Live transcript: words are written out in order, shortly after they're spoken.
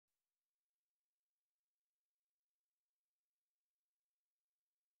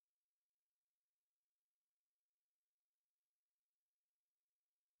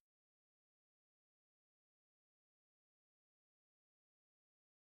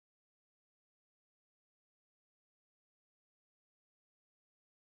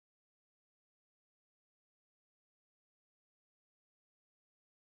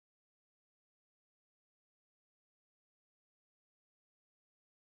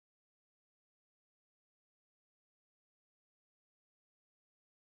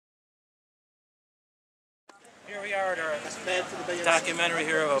Here we are at our documentary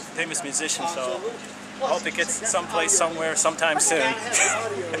here of a famous musician, so I hope it gets someplace, somewhere, sometime soon.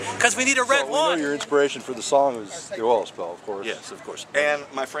 Because we need a red one. We know your inspiration for the song was the oil spill, of course. Yes, of course. And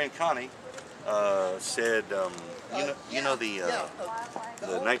my friend Connie said, you know the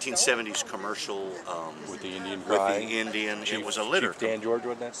 1970s commercial with the Indian with crying. the Indian. It was a litter. Chief Dan George,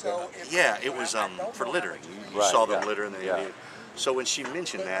 wasn't that? Yeah, it was for littering. You Right, saw them yeah, litter in the yeah. Indian. So when she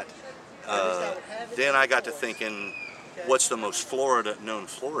mentioned that, then I got to thinking, what's the most known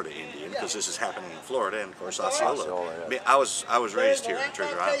Florida Indian? Because this is happening in Florida, and of course Osceola. Yeah. I mean, I was raised here in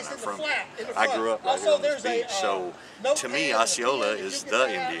Trigger Island. I grew up right here on this beach. So to me, Osceola is the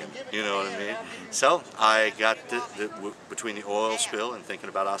Indian. You know what I mean? So I got between the oil spill and thinking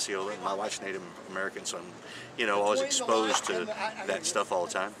about Osceola. And my wife's Native American, so I'm always exposed to that stuff all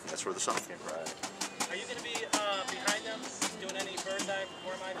the time. That's where the song came from. Are you going to be behind them doing any bird's eye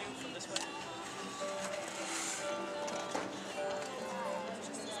perform view from this way?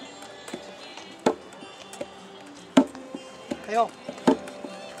 Hell.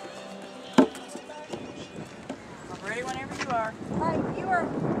 I'm ready whenever you are. Alright, you are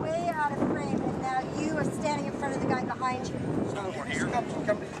way out of frame, and now you are standing in front of the guy behind you. Over here.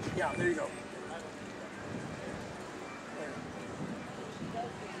 Come, yeah, there you go.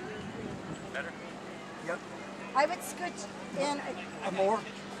 Better? Yep. I would scooch in. A more?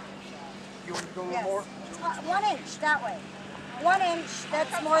 You want to go a little Yes. more? 1 inch, that way. 1 inch,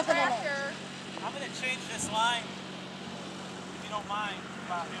 that's more than an inch. I'm going to change this line, if you don't mind,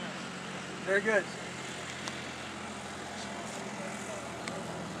 about here. Very good.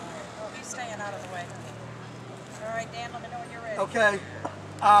 You staying out of the way. All right, Dan, let me know when you're ready. Okay.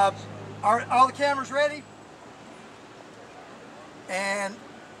 Are all the cameras ready? And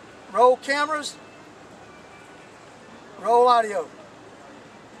roll cameras. Roll audio.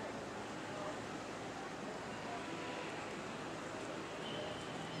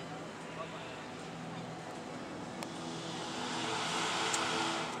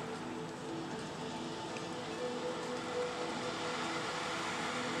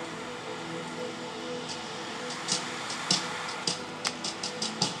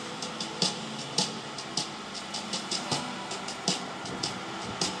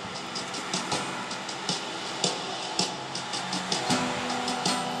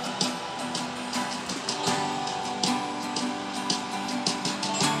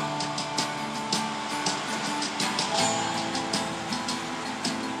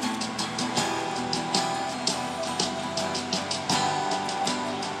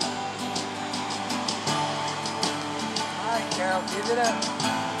 Carol, give it up.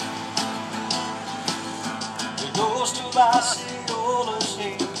 The ghost of Osceola's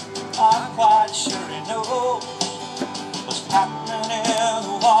here, I'm quite sure he knows what's happening in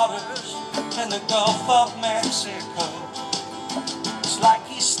the waters in the Gulf of Mexico. It's like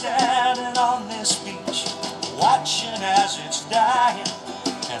he's standing on this beach, watching as it's dying,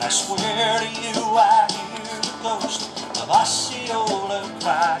 and I swear to you I hear the ghost of Osceola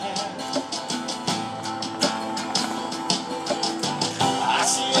crying.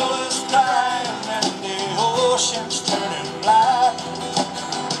 Osceola's crying and the ocean's turning black.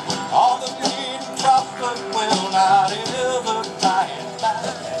 All the green prophet will not ever find back.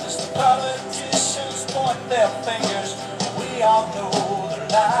 As the politicians point their fingers, we all know they're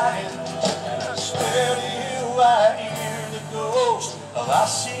lying. And I swear to you I hear the ghost of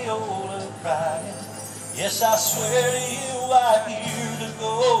Osceola crying. Yes, I swear to you I hear the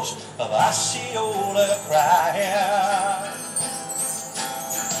ghost of Osceola crying.